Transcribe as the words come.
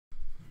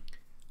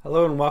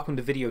Hello and welcome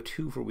to video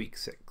 2 for week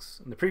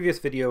 6. In the previous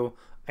video,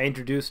 I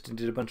introduced and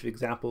did a bunch of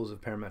examples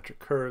of parametric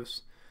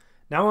curves.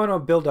 Now I want to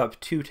build up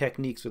 2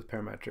 techniques with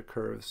parametric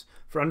curves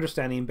for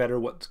understanding better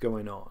what's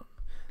going on.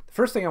 The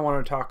first thing I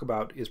want to talk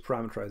about is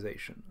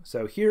parametrization.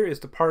 So here is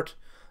the part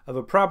of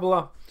a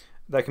parabola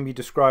that can be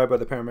described by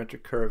the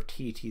parametric curve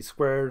t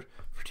squared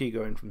for t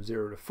going from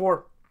 0 to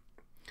 4.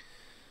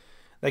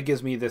 That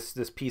gives me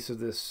this piece of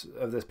this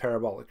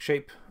parabolic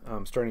shape,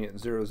 starting at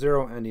 0,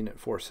 0, ending at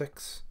 4,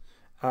 6.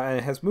 And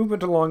it has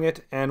movement along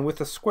it, and with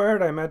the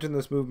squared I imagine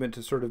this movement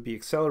to sort of be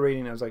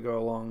accelerating as I go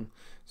along.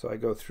 So I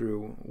go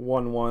through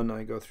 1, 1,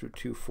 I go through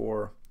 2,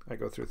 4, I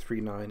go through 3,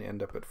 9,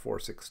 end up at 4,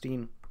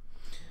 16.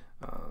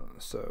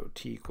 So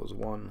t equals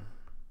 1,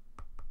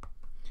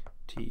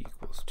 t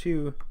equals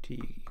 2,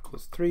 t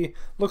equals 3.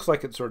 Looks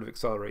like it's sort of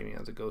accelerating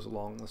as it goes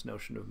along, this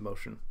notion of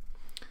motion.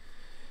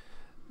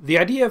 The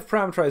idea of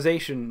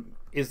parametrization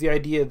is the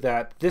idea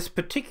that this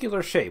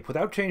particular shape,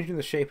 without changing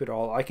the shape at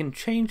all, I can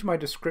change my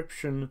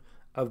description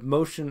of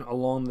motion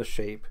along the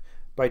shape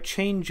by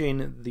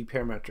changing the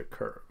parametric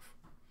curve.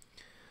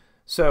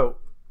 So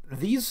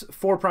these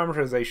 4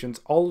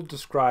 parameterizations all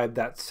describe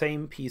that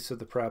same piece of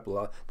the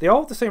parabola. They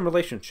all have the same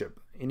relationship.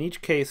 In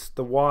each case,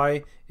 the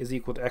y is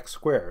equal to x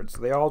squared. So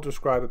they all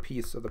describe a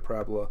piece of the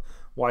parabola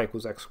y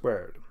equals x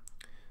squared.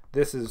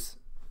 This is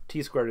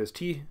t squared is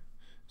t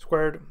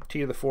squared,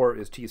 t to the 4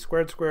 is t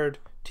squared squared,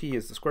 t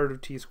is the square root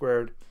of t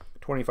squared,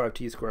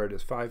 25t squared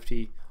is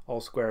 5t all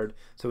squared.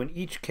 So in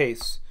each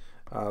case,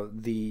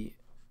 the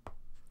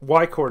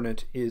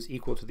y-coordinate is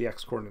equal to the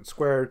x-coordinate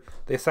squared.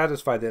 They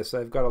satisfy this.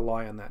 I've got a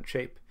lie on that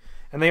shape.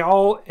 And they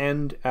all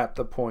end at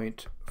the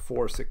point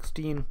 4,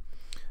 16.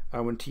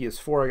 When t is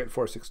 4, I get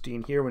 4,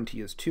 16. Here, when t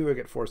is 2, I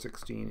get 4,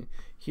 16.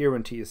 Here,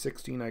 when t is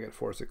 16, I get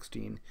 4,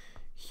 16.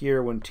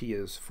 Here, when t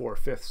is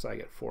 4/5, I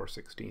get 4,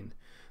 16.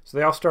 So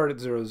they all start at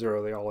 0,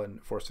 0. They all end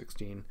at 4,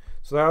 16.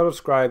 So they all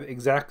describe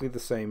exactly the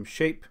same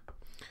shape,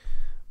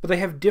 but they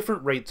have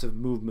different rates of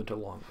movement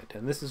along it.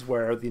 And this is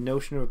where the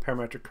notion of a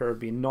parametric curve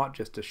being not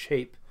just a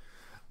shape,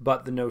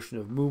 but the notion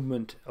of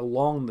movement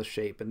along the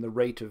shape and the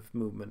rate of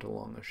movement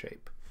along a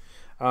shape.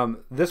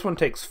 This one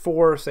takes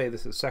 4, say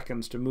this is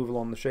seconds, to move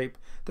along the shape.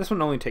 This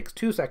one only takes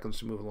 2 seconds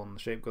to move along the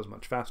shape, goes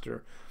much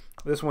faster.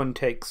 This one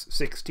takes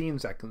 16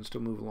 seconds to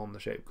move along the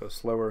shape, goes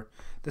slower.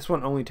 This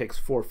one only takes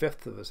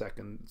 4/5 of a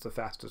second, it's the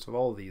fastest of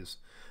all of these,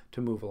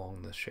 to move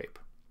along this shape.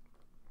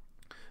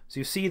 So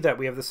you see that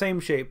we have the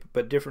same shape,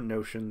 but different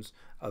notions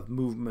of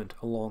movement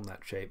along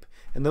that shape.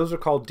 And those are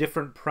called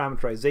different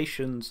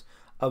parameterizations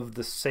of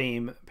the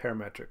same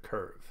parametric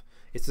curve.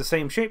 It's the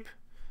same shape,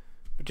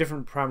 but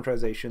different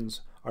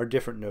parameterizations are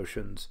different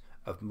notions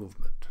of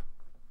movement.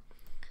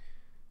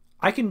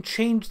 I can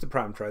change the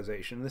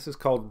parameterization. This is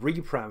called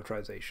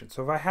reparametrization.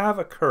 So if I have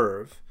a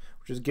curve,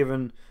 which is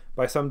given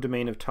by some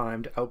domain of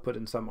time to output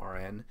in some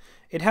Rn,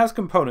 it has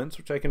components,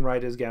 which I can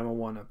write as gamma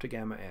 1 up to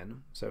gamma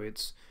n. So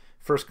it's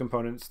first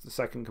component, the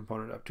second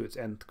component up to its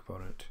nth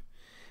component.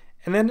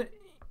 And then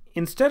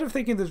instead of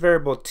thinking of this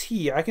variable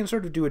t, I can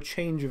sort of do a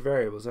change of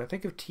variables. I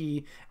think of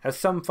t as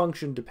some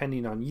function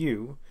depending on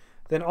u.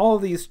 Then all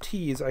of these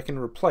t's I can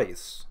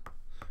replace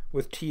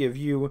with t of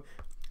u,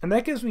 and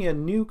that gives me a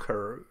new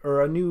curve, or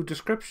a new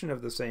description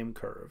of the same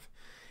curve.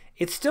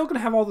 It's still going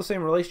to have all the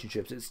same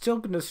relationships. It's still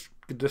going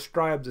to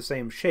describe the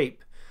same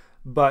shape,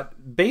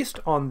 but based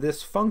on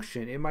this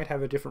function, it might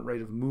have a different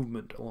rate of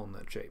movement along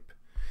that shape.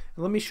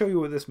 And let me show you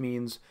what this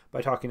means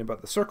by talking about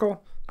the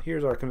circle.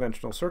 Here's our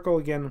conventional circle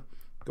again,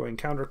 going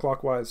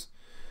counterclockwise.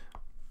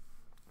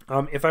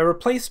 If I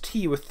replace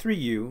t with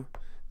 3u,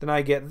 then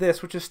I get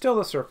this, which is still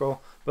a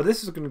circle, but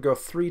this is going to go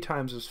 3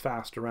 times as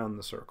fast around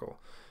the circle,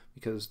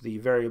 because the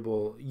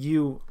variable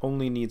u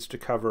only needs to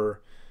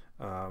cover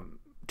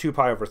 2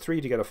 pi over 3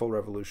 to get a full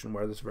revolution,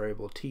 where this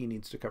variable t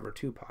needs to cover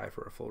 2 pi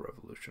for a full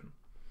revolution.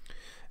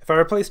 If I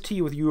replace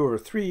t with u over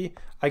 3,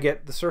 I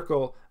get the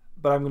circle,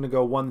 but I'm going to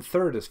go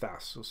 1/3 as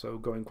fast, so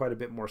going quite a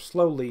bit more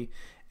slowly.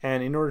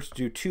 And in order to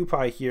do 2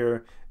 pi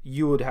here,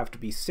 u would have to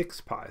be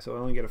 6 pi, so I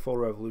only get a full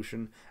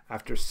revolution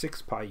after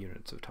 6 pi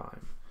units of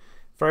time.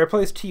 If I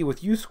replace t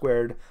with u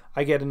squared,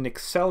 I get an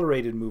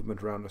accelerated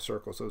movement around a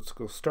circle, so it's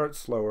going to start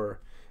slower,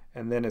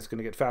 and then it's going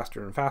to get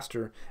faster and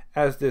faster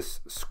as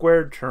this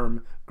squared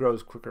term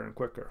grows quicker and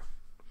quicker.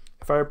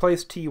 If I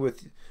replace t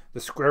with the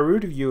square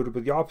root of u, it'll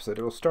be the opposite.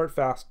 It'll start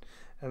fast,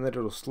 and then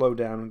it'll slow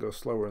down and go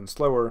slower and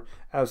slower,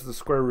 as the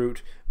square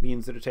root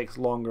means that it takes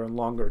longer and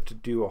longer to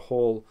do a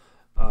whole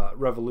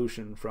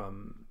revolution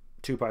from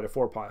 2 pi to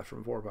 4 pi,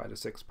 from 4 pi to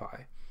 6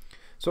 pi.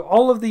 So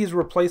all of these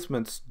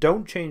replacements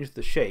don't change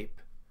the shape,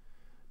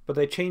 but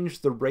they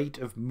change the rate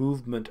of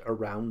movement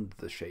around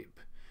the shape.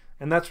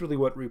 And that's really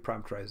what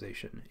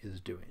reparametrization is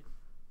doing.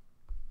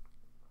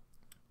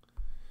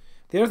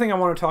 The other thing I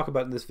want to talk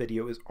about in this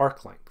video is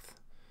arc length.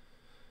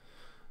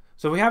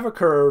 So if we have a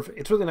curve,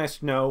 it's really nice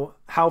to know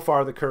how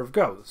far the curve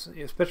goes.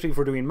 Especially if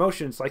we're doing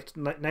motion, it's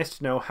nice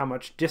to know how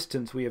much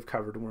distance we have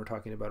covered when we're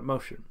talking about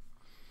motion.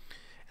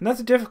 And that's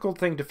a difficult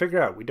thing to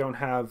figure out. We don't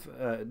have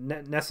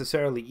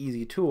necessarily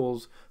easy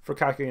tools for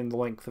calculating the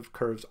length of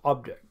curves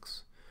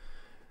objects.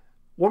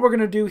 what we're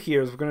going to do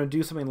here is we're going to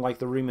do something like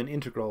the Riemann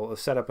integral,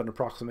 set up an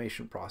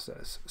approximation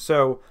process.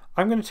 So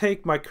I'm going to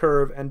take my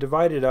curve and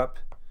divide it up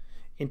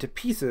into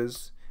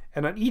pieces,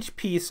 and on each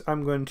piece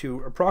I'm going to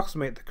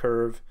approximate the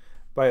curve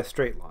by a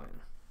straight line.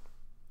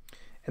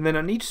 And then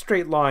on each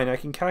straight line I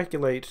can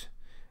calculate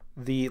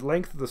the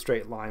length of the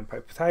straight line by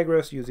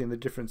Pythagoras using the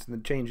difference in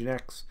the change in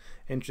x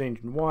and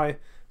change in y.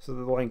 So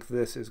the length of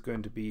this is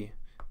going to be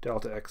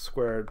delta x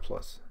squared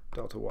plus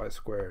delta y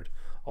squared,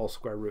 all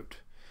square root.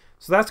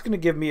 So that's going to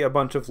give me a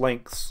bunch of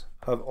lengths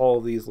of all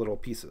these little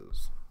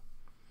pieces.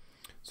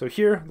 So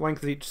here,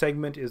 length of each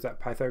segment is that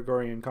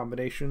Pythagorean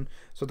combination.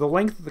 So the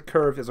length of the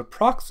curve is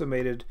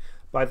approximated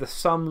by the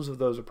sums of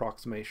those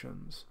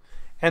approximations.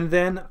 And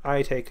then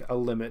I take a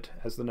limit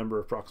as the number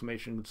of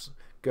approximations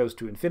goes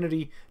to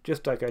infinity,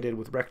 just like I did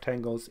with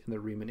rectangles in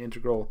the Riemann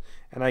integral.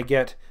 And I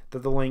get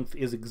that the length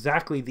is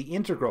exactly the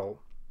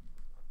integral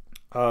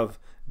of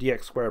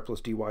dx squared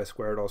plus dy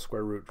squared, all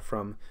square root,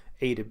 from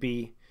a to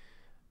b.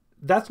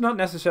 That's not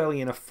necessarily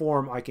in a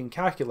form I can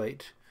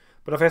calculate,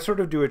 but if I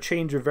sort of do a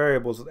change of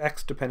variables with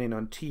x depending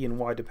on t and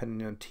y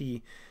depending on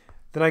t,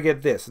 then I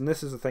get this, and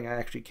this is the thing I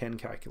actually can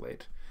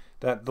calculate,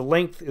 that the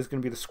length is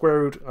going to be the square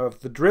root of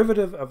the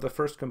derivative of the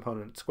first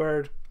component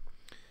squared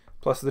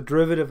plus the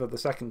derivative of the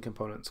second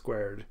component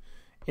squared.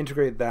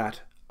 Integrate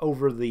that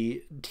over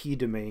the t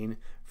domain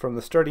from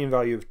the starting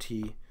value of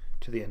t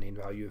to the ending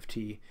value of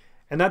t.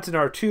 And that's in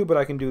R2, but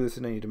I can do this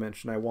in any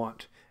dimension I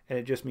want. And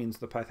it just means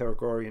the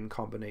Pythagorean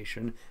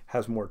combination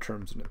has more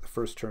terms in it. The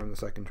first term, the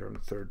second term, the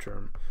third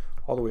term,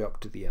 all the way up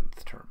to the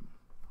nth term.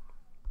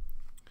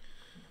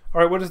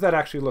 All right, what does that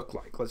actually look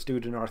like? Let's do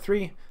it in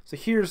R3. So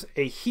here's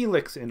a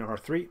helix in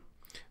R3.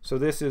 So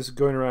this is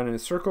going around in a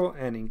circle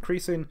and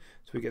increasing.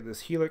 So we get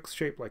this helix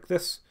shape like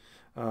this.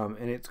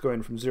 And it's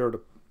going from 0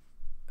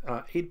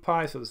 to 8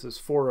 pi. So this is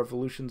 4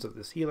 revolutions of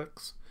this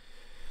helix.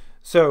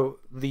 So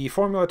the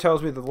formula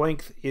tells me the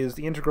length is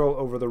the integral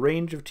over the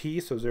range of t,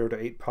 so 0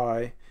 to 8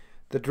 pi,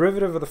 the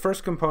derivative of the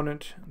first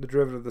component, the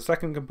derivative of the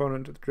second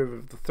component, the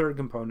derivative of the third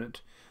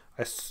component.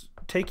 I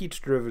take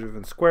each derivative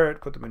and square it,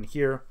 put them in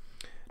here.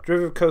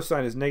 Derivative of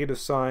cosine is negative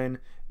sine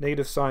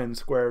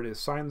squared is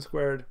sine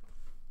squared.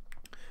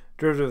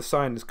 Derivative of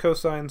sine is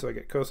cosine, so I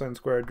get cosine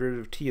squared.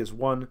 Derivative of t is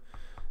 1,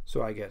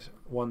 so I get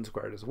 1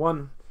 squared is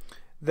 1.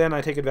 Then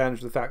I take advantage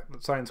of the fact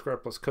that sine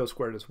squared plus cos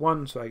squared is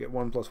 1, so I get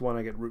 1 plus 1,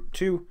 I get root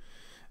 2.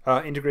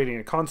 Integrating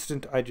a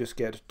constant, I just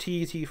get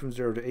t from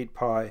 0 to 8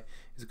 pi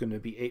is going to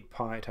be 8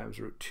 pi times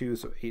root 2,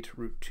 so 8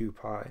 root 2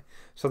 pi.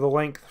 So the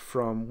length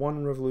from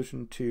 1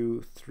 revolution,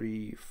 2,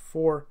 3,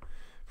 4,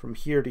 from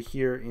here to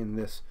here in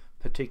this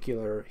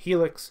particular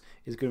helix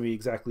is going to be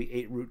exactly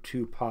 8 root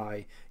 2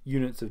 pi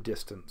units of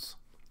distance,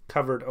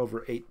 covered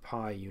over 8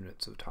 pi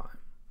units of time.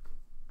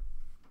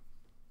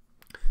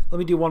 Let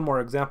me do one more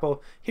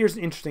example. Here's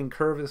an interesting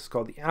curve. This is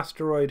called the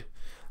asteroid.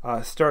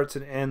 Starts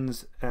and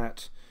ends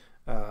at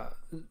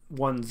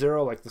 1,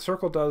 0 like the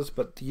circle does,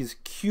 but these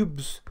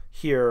cubes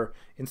here,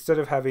 instead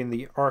of having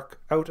the arc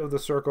out of the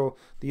circle,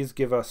 these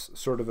give us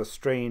sort of a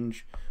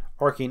strange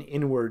arcing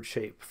inward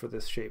shape for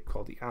this shape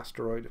called the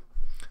asteroid.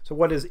 So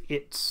what is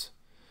its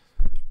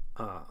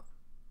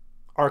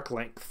arc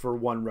length for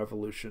 1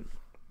 revolution?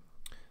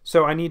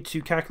 So I need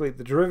to calculate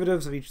the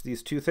derivatives of each of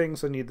these two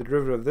things. So I need the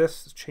derivative of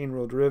this, chain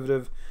rule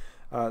derivative.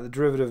 The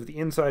derivative of the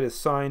inside is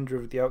sine,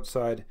 derivative of the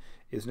outside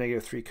is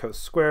negative 3 cos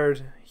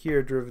squared.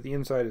 Here, derivative of the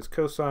inside is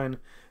cosine,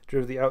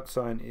 derivative of the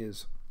outside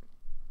is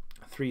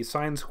 3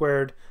 sine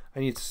squared. I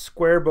need to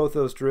square both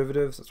those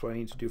derivatives. That's what I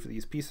need to do for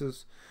these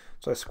pieces.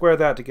 So I square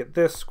that to get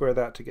this, square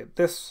that to get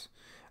this.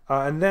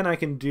 And then I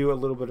can do a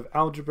little bit of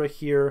algebra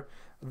here.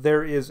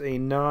 There is a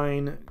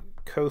 9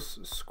 cos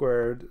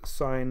squared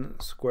sine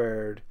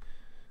squared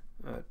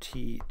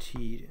t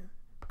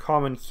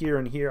common here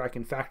and here. I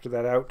can factor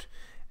that out.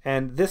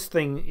 And this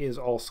thing is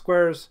all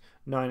squares.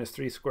 9 is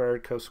 3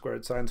 squared, cos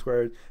squared, sine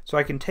squared. So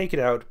I can take it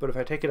out, but if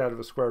I take it out of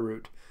a square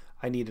root,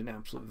 I need an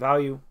absolute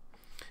value.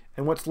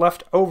 And what's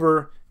left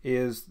over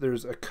is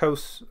there's a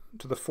cos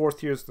to the 4th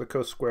here, so the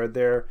cos squared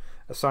there,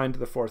 a sine to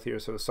the 4th here,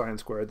 so a sine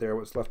squared there.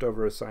 What's left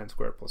over is sine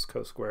squared plus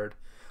cos squared,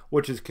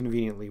 which is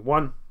conveniently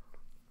 1.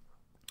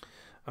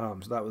 So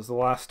that was the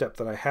last step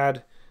that I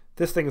had.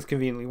 This thing is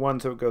conveniently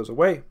 1, so it goes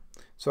away.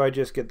 So I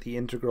just get the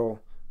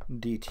integral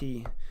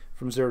dt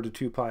from 0 to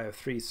 2 pi of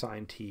 3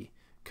 sine t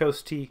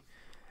cos t.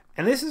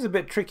 And this is a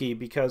bit tricky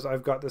because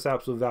I've got this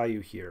absolute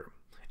value here.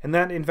 And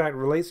that in fact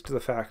relates to the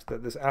fact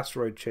that this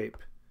asteroid shape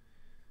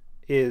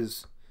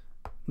is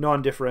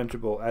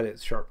non-differentiable at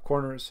its sharp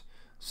corners.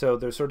 So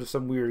there's sort of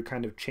some weird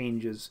kind of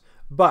changes.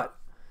 But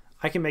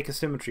I can make a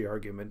symmetry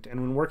argument,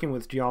 and when working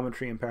with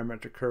geometry and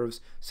parametric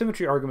curves,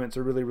 symmetry arguments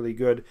are really, really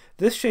good.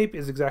 This shape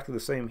is exactly the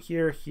same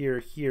here, here,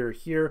 here,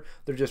 here.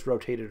 They're just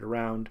rotated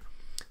around.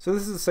 So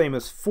this is the same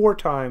as 4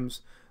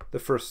 times the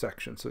first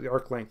section. So the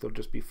arc length will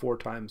just be 4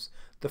 times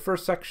the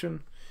first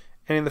section.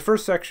 And in the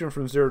first section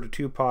from 0 to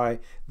 2 pi,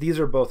 these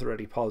are both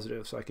already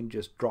positive, so I can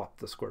just drop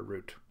the square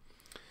root.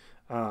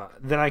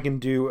 Then I can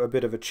do a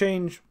bit of a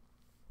change,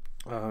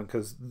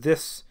 because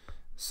this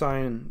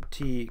sine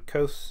t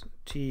cos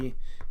t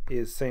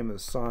is same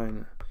as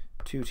sine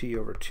 2t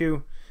over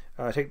 2.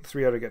 Take the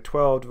 3 out, I get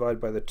 12, divide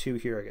by the 2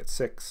 here, I get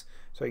 6.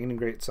 So I can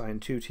integrate sine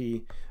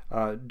 2t,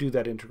 do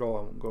that integral,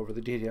 I won't go over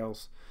the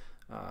details.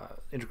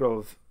 Integral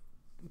of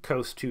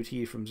cos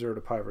 2t from 0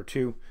 to pi over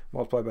 2,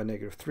 multiplied by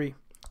 -3.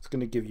 It's going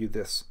to give you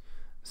this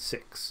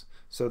 6.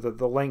 So that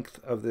the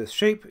length of this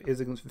shape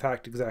is in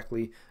fact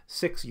exactly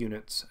 6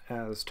 units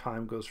as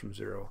time goes from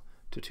 0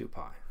 to 2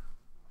 pi.